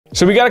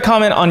So we got a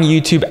comment on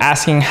YouTube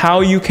asking how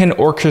you can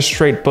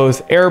orchestrate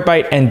both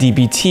Airbyte and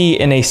DBT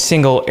in a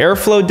single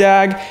Airflow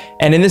DAG.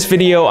 And in this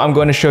video, I'm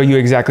going to show you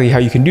exactly how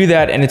you can do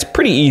that, and it's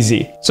pretty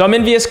easy. So I'm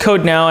in VS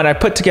Code now, and I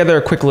put together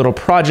a quick little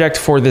project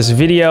for this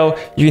video.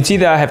 You can see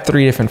that I have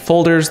 3 different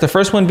folders. The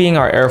first one being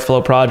our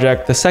Airflow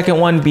project, the second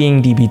one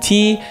being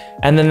DBT,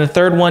 and then the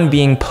third one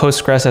being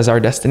Postgres as our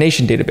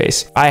destination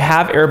database. I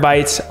have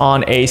Airbyte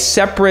on a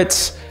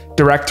separate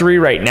directory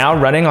right now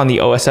running on the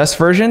OSS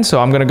version. So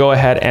I'm going to go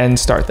ahead and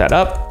start that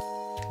up.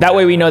 That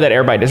way we know that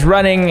Airbyte is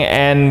running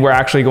and we're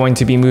actually going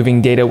to be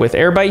moving data with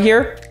Airbyte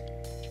here.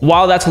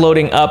 While that's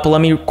loading up,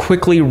 let me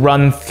quickly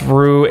run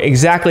through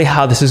exactly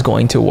how this is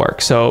going to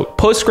work. So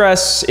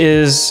Postgres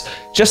is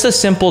just a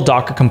simple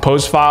Docker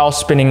Compose file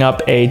spinning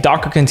up a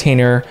Docker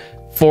container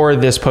for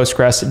this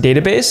Postgres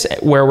database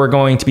where we're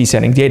going to be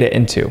sending data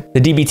into.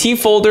 The DBT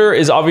folder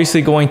is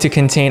obviously going to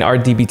contain our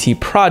DBT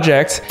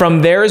project.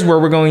 From there is where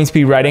we're going to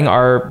be writing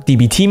our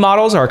DBT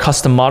models, our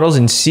custom models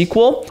in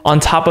SQL on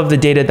top of the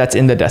data that's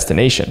in the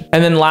destination.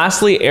 And then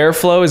lastly,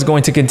 Airflow is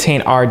going to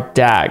contain our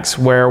DAGs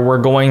where we're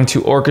going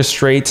to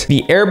orchestrate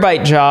the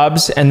Airbyte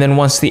jobs. And then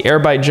once the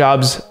Airbyte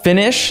jobs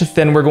finish,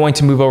 then we're going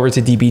to move over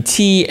to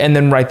DBT and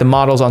then write the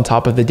models on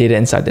top of the data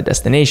inside the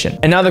destination.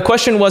 And now the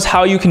question was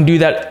how you can do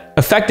that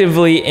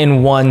effectively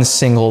in one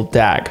single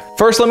DAG.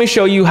 First, let me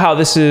show you how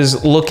this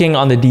is looking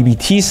on the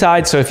DBT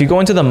side. So if you go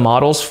into the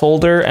models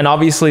folder, and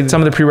obviously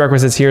some of the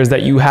prerequisites here is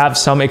that you have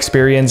some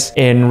experience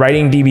in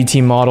writing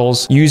DBT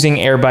models using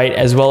Airbyte,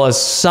 as well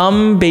as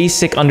some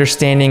basic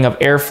understanding of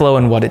Airflow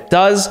and what it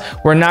does.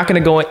 We're not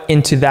going to go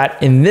into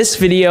that in this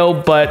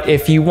video, but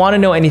if you want to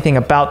know anything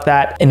about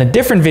that in a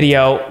different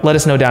video, let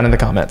us know down in the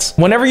comments.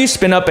 Whenever you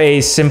spin up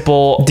a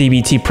simple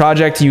DBT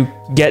project, you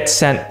get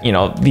sent,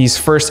 these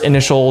first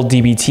initial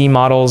DBT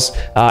models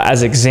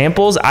as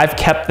examples. I've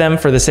kept them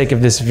for the sake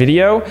of this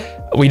video.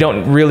 We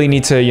don't really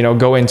need to,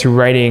 go into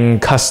writing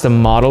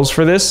custom models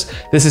for this.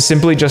 This is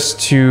simply just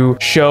to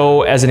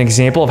show as an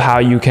example of how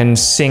you can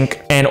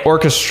sync and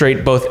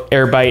orchestrate both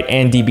Airbyte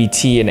and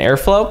DBT in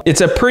Airflow.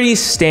 It's a pretty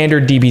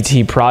standard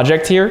DBT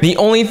project here. The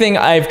only thing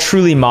I've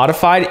truly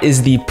modified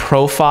is the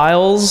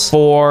profiles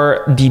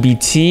for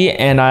DBT.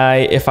 And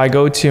if I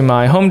go to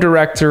my home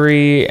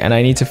directory and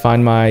I need to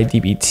find my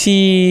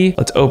DBT,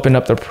 let's open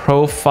up the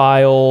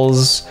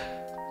profiles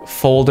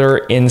folder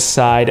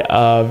inside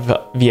of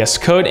VS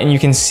Code, and you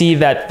can see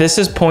that this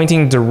is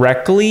pointing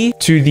directly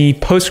to the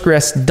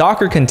Postgres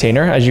Docker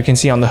container. As you can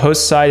see on the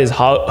host side is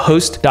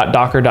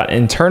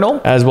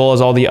host.docker.internal, as well as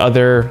all the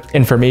other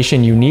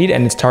information you need,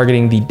 and it's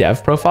targeting the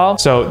dev profile.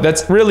 So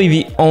that's really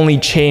the only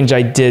change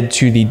I did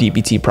to the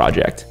DBT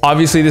project.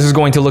 Obviously, this is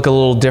going to look a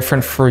little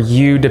different for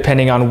you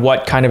depending on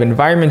what kind of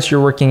environments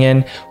you're working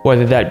in,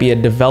 whether that be a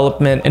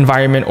development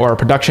environment or a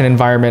production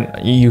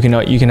environment. You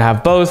can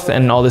have both,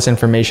 and all this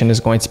information is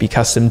going to be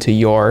custom to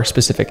your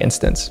specific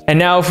instance. And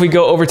now if we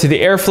go over to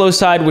the Airflow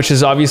side, which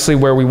is obviously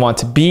where we want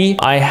to be,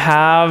 I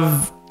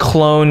have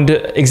cloned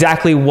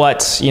exactly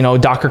what,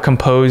 Docker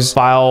Compose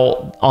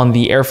file on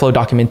the Airflow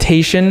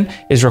documentation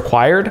is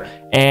required.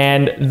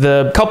 And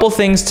the couple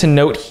things to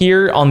note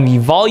here on the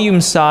volume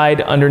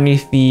side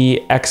underneath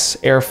the X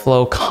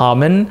Airflow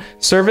common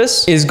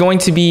service is going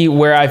to be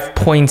where I've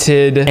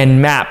pointed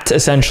and mapped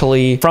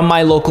essentially from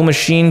my local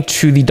machine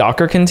to the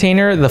Docker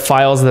container, the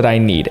files that I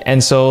need.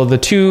 And so the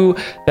two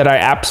that I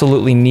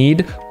absolutely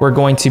need were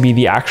going to be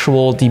the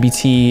actual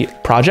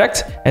DBT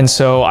project. And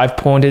so I've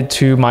pointed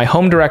to my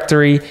home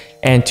directory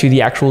and to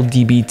the actual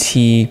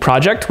DBT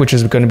project, which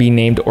is going to be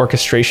named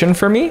orchestration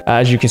for me,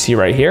 as you can see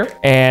right here.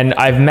 And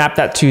I've mapped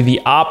that to the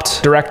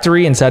opt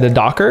directory inside of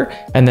Docker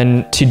and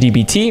then to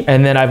DBT.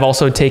 And then I've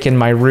also taken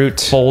my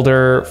root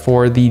folder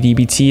for the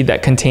DBT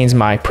that contains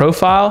my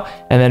profile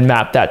and then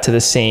mapped that to the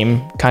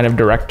same kind of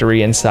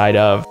directory inside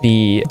of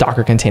the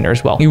Docker container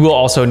as well. You will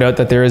also note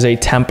that there is a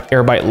temp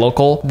Airbyte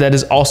local that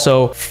is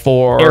also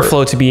for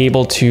Airflow to be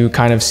able to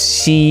kind of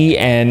see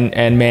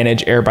and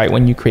manage Airbyte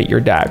when you create your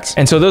DAGs.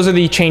 And so those are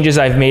the changes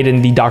I've made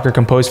in the Docker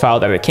Compose file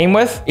that it came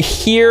with.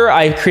 Here,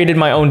 I created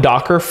my own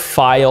Docker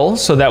file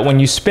so that when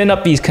you spin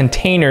up these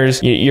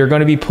containers, you're going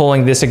to be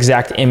pulling this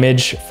exact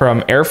image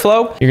from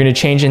Airflow. You're going to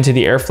change into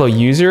the Airflow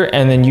user,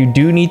 and then you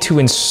do need to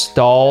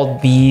install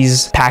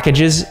these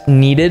packages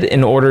needed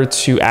in order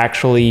to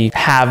actually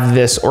have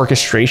this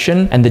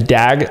orchestration and the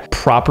DAG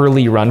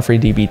properly run for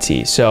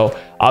DBT. So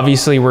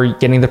obviously, we're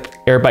getting the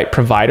Airbyte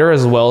provider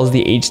as well as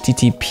the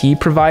HTTP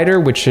provider,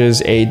 which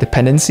is a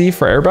dependency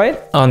for Airbyte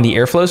on the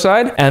Airflow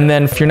side. And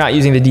then if you're not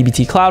using the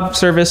DBT cloud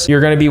service, you're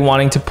going to be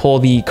wanting to pull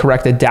the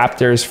correct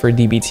adapters for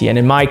DBT. And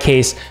in my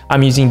case,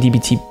 I'm using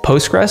DBT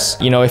Postgres.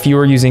 If you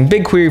were using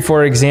BigQuery,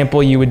 for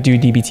example, you would do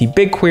DBT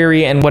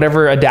BigQuery, and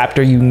whatever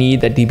adapter you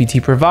need that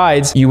DBT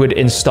provides, you would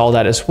install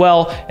that as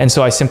well. And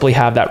so I simply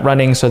have that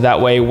running. So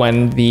that way,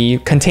 when the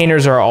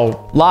containers are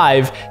all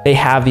live, they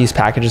have these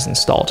packages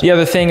installed. The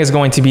other thing is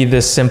going to be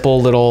this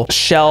simple little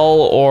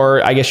shell,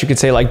 or I guess you could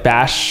say like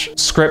bash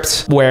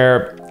script,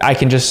 where I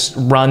can just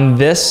run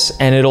this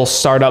and it'll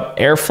start up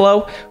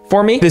Airflow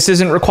for me. This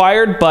isn't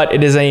required, but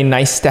it is a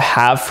nice to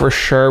have for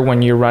sure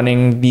when you're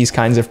running these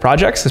kinds of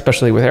projects,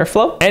 especially with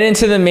Airflow. And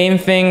into the main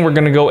thing, we're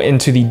gonna go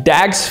into the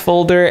DAGs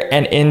folder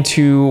and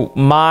into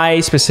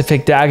my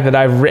specific DAG that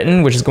I've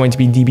written, which is going to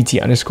be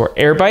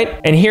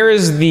dbt_airbyte. And here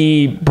is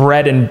the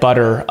bread and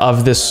butter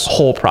of this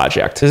whole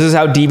project. This is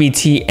how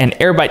dbt and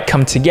Airbyte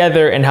come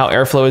together and how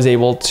Airflow is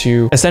able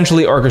to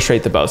essentially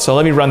orchestrate the both. So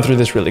let me run through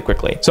this really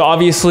quickly. So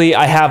obviously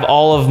I have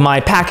all of my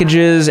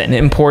packages and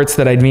imports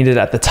that I needed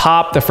at the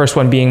top. The first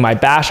one being my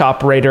bash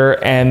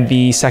operator and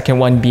the second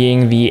one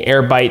being the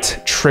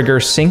Airbyte trigger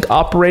sync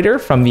operator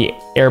from the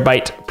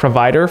Airbyte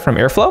provider from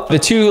Airflow. The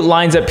two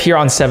lines up here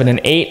on 7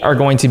 and 8 are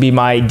going to be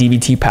my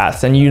dbt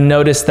paths. And you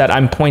notice that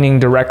I'm pointing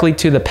directly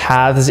to the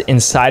paths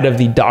inside of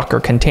the Docker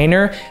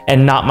container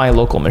and not my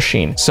local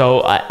machine.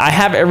 So I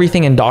have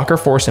everything in Docker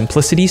for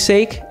simplicity's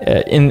sake,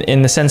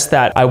 in the sense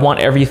that I want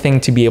everything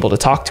to be able to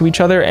talk to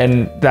each other.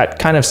 And that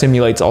kind of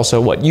simulates also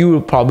what you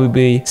would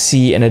probably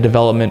see in a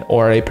development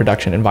or a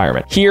production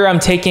environment. Here I'm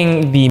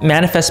taking the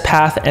manifest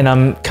path and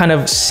I'm kind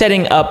of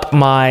setting up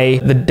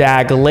the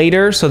DAG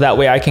later, so that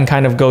way I can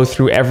kind of go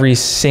through every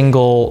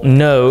single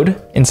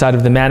node inside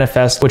of the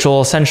manifest, which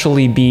will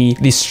essentially be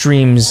the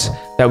streams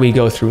that we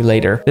go through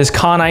later. This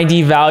con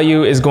ID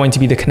value is going to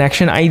be the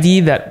connection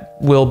ID that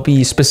will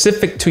be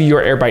specific to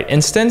your Airbyte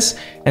instance.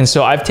 And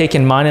so I've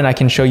taken mine and I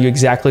can show you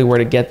exactly where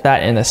to get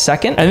that in a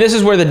second. And this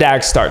is where the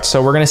DAG starts.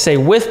 So we're gonna say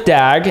with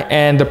DAG,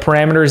 and the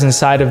parameters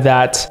inside of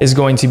that is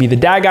going to be the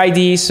DAG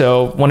ID.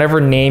 So whatever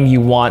name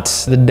you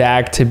want the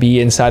DAG to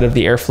be inside of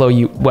the Airflow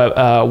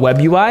web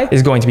UI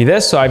is going to be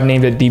this. So I've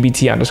named it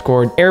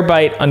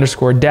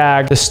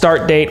dbt_airbyte_DAG. The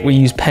start date, we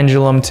use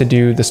Pendulum to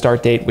do the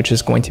start date, which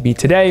is going to be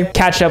today.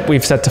 Catch up,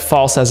 we've set to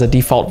false as a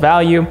default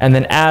value, and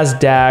then as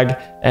DAG,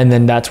 and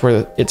then that's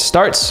where it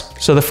starts.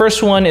 So the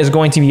first one is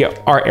going to be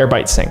our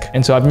Airbyte sync.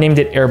 And so I've named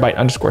it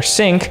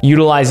Airbyte_sync,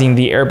 utilizing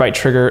the Airbyte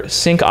trigger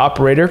sync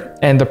operator.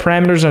 And the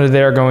parameters under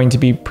there are going to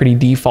be pretty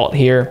default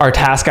here. Our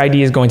task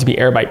ID is going to be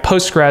Airbyte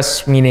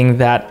Postgres, meaning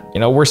that,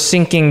 we're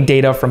syncing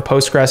data from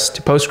Postgres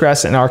to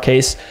Postgres in our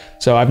case.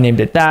 So I've named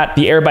it that.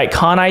 The Airbyte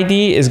con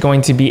ID is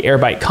going to be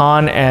Airbyte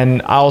con,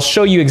 and I'll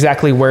show you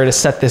exactly where to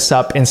set this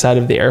up inside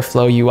of the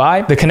Airflow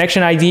UI. The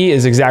connection ID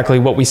is exactly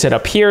what we set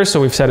up here.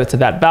 So we've set it to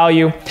that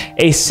value.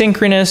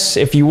 Asynchronous,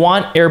 if you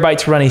want Airbyte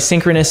to run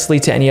asynchronously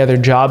to any other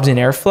jobs in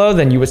Airflow,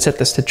 then you would set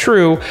this to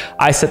true.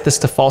 I set this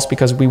to false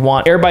because we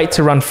want Airbyte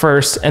to run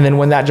first. And then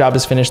when that job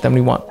is finished, then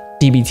we want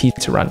dbt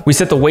to run. We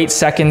set the wait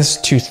seconds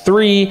to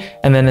 3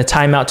 and then the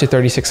timeout to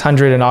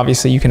 3600. And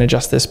obviously you can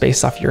adjust this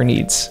based off your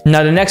needs.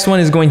 Now the next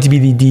one is going to be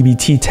the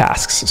dbt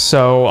tasks.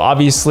 So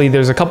obviously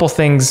there's a couple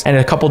things and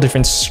a couple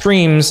different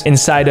streams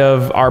inside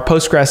of our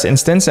Postgres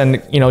instance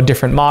and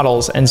different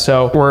models. And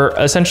so we're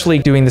essentially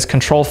doing this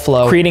control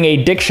flow, creating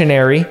a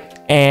dictionary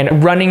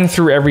and running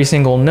through every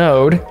single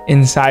node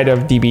inside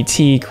of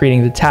dbt,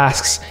 creating the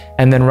tasks,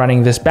 and then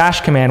running this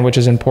bash command, which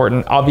is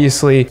important.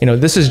 Obviously,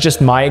 this is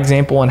just my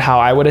example on how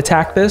I would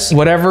attack this.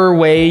 Whatever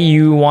way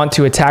you want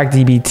to attack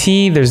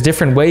dbt, there's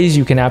different ways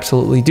you can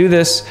absolutely do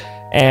this.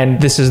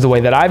 And this is the way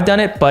that I've done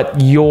it,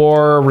 but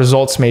your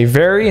results may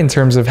vary in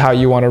terms of how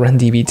you want to run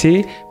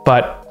dbt.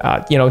 But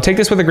take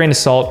this with a grain of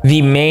salt.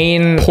 The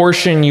main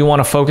portion you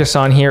want to focus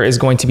on here is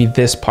going to be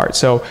this part.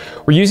 So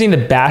we're using the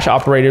bash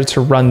operator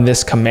to run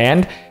this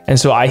command. And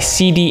so I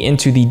cd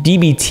into the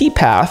dbt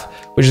path,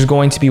 which is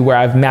going to be where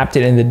I've mapped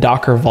it in the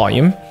Docker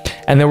volume.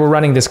 And then we're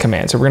running this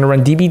command. So we're going to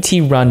run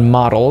dbt run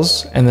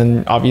models. And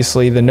then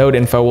obviously the node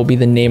info will be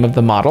the name of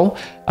the model.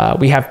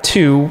 We have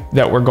 2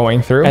 that we're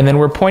going through. And then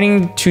we're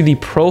pointing to the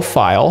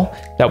profile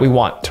that we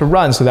want to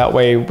run. So that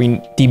way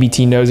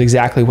dbt knows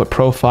exactly what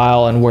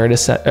profile and where to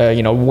set,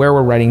 where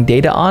we're writing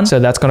data on.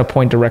 So that's going to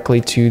point directly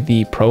to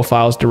the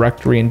profiles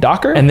directory in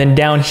Docker. And then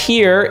down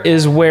here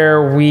is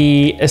where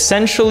we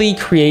essentially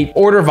create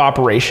order of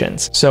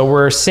operations. So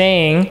we're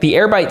saying the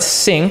Airbyte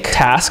sync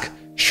task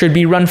should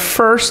be run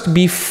first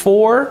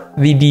before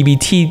the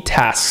dbt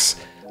tasks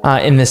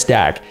in this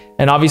DAG.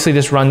 And obviously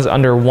this runs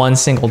under one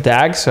single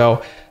DAG.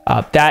 So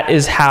that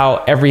is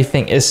how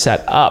everything is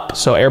set up.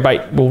 So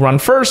Airbyte will run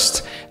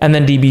first and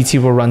then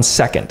dbt will run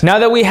second. Now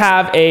that we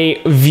have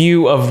a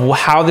view of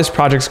how this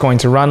project is going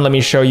to run, let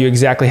me show you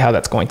exactly how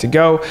that's going to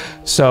go.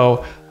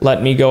 So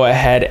let me go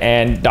ahead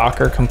and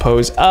Docker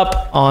compose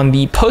up on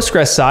the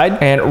Postgres side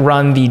and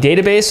run the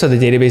database. So the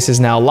database is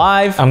now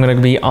live. I'm going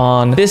to be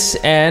on this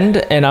end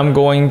and I'm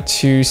going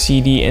to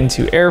cd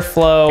into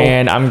Airflow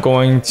and I'm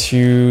going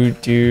to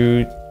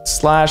do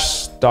 /start.sh,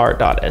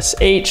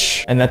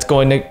 and that's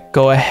going to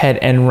go ahead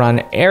and run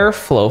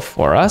Airflow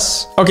for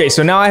us. Okay,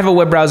 so now I have a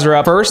web browser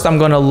up. First, I'm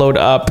going to load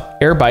up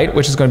Airbyte,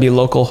 which is going to be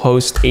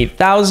localhost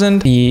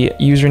 8000. The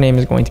username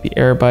is going to be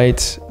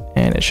Airbyte,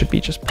 and it should be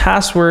just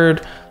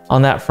password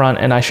on that front,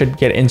 and I should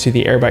get into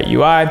the Airbyte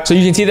UI. So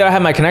you can see that I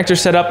have my connector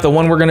set up. The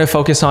one we're going to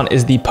focus on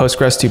is the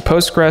Postgres to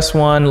Postgres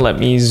one. Let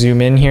me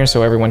zoom in here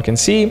so everyone can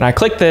see. When I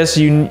click this,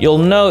 you'll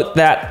note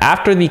that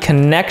after the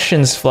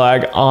connections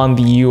flag on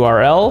the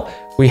URL,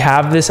 we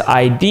have this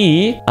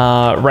ID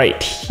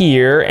right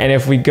here. And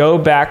if we go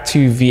back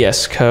to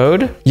VS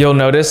Code, you'll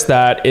notice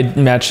that it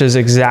matches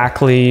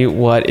exactly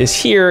what is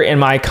here in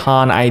my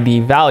con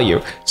ID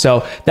value.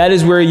 So that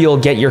is where you'll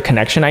get your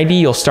connection ID.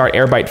 You'll start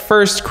Airbyte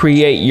first,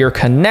 create your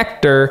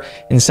connector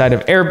inside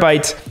of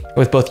Airbyte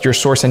with both your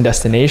source and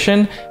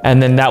destination,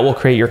 and then that will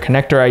create your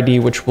connector ID,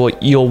 which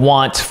you'll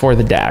want for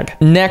the DAG.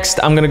 Next,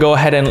 I'm gonna go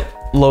ahead and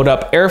load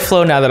up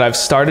Airflow now that I've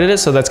started it.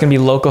 So that's gonna be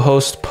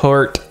localhost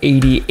port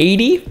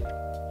 8080.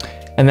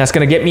 And that's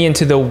gonna get me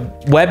into the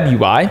web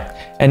UI.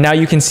 And now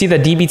you can see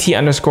that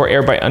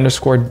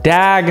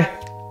dbt_airbyte_dag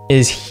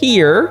is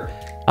here.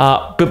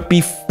 But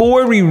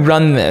before we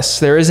run this,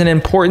 there is an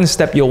important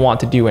step you'll want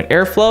to do in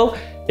Airflow.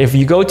 If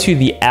you go to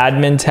the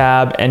admin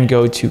tab and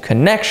go to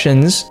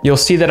connections, you'll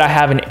see that I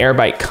have an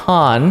Airbyte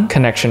con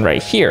connection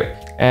right here.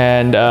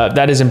 And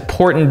that is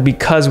important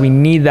because we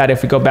need that.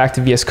 If we go back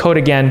to VS Code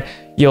again,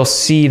 you'll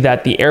see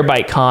that the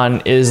Airbyte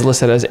con is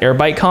listed as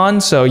Airbyte con.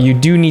 So you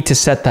do need to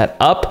set that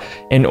up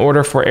in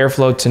order for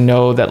Airflow to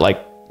know that, like,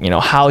 you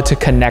know, how to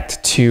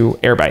connect to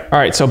Airbyte. All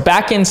right, so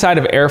back inside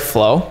of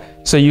Airflow,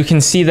 so you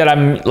can see that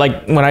I'm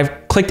like, when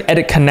I've clicked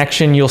edit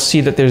connection, you'll see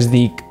that there's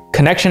the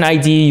connection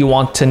ID. You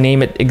want to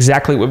name it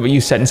exactly what you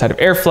set inside of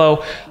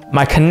Airflow.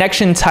 My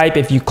connection type,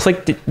 if you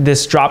click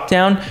this drop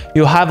down,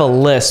 you'll have a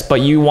list, but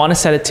you want to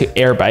set it to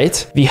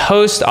Airbyte. The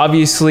host,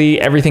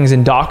 obviously everything's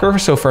in Docker.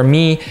 So for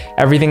me,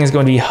 everything is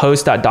going to be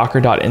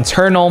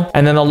host.docker.internal.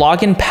 And then the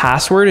login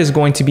password is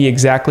going to be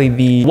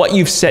exactly what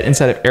you've set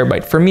inside of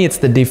Airbyte. For me, it's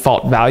the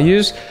default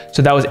values.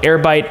 So that was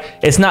Airbyte.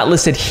 It's not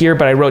listed here,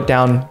 but I wrote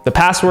down the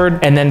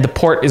password, and then the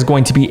port is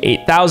going to be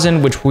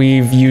 8000, which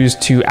we've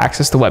used to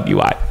access the web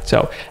UI.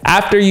 So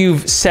after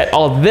you've set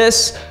all of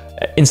this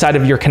inside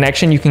of your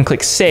connection, you can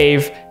click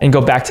save and go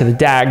back to the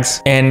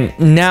DAGs. And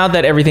now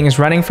that everything is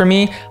running for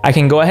me, I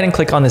can go ahead and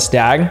click on this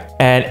DAG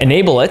and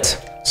enable it.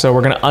 So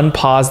we're gonna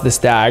unpause this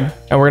DAG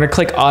and we're gonna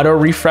click auto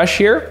refresh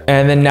here.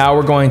 And then now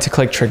we're going to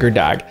click trigger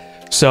DAG.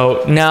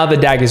 So now the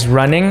DAG is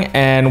running,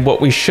 and what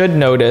we should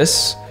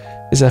notice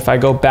is if I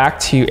go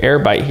back to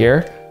Airbyte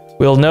here,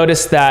 we'll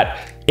notice that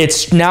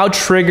it's now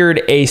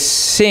triggered a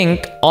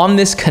sync on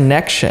this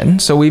connection.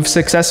 So we've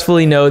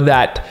successfully known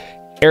that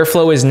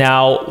Airflow is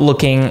now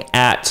looking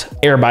at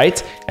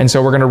Airbyte. And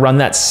so we're gonna run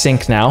that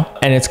sync now,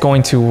 and it's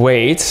going to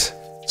wait.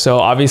 So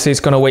obviously it's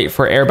gonna wait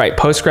for Airbyte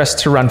Postgres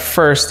to run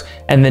first.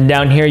 And then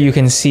down here, you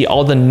can see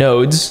all the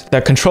nodes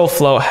that control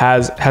flow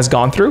has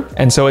gone through.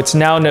 And so it's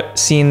now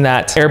seen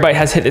that Airbyte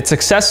has hit its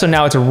success. So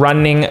now it's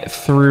running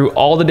through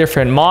all the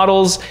different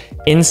models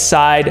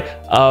inside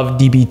of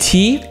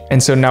dbt.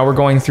 And so now we're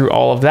going through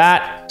all of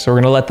that. So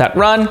we're gonna let that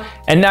run.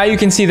 And now you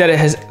can see that it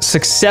has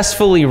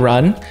successfully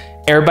run.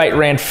 Airbyte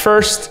ran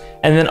first,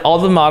 and then all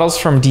the models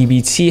from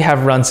dbt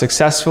have run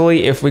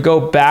successfully. If we go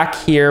back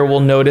here, we'll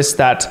notice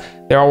that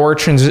there were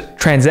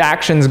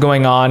transactions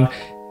going on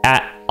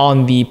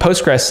the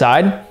Postgres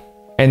side.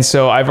 And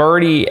so I've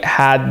already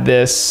had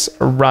this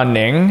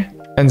running.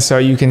 And so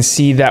you can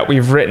see that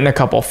we've written a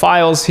couple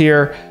files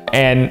here,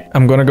 and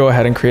I'm gonna go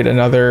ahead and create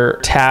another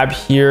tab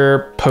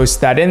here, post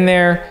that in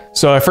there.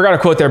 So I forgot a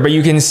quote there, but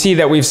you can see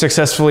that we've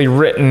successfully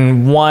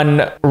written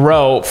one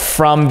row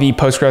from the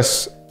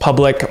Postgres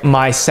public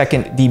my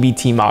second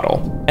dbt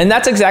model. And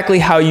that's exactly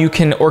how you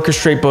can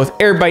orchestrate both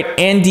Airbyte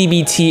and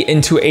dbt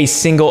into a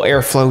single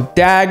Airflow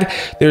DAG.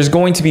 There's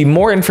going to be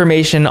more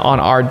information on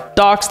our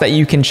docs that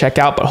you can check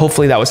out, but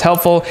hopefully that was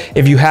helpful.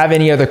 If you have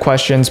any other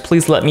questions,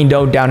 please let me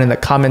know down in the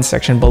comments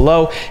section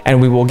below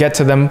and we will get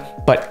to them.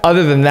 But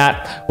other than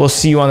that, we'll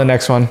see you on the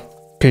next one.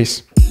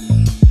 Peace.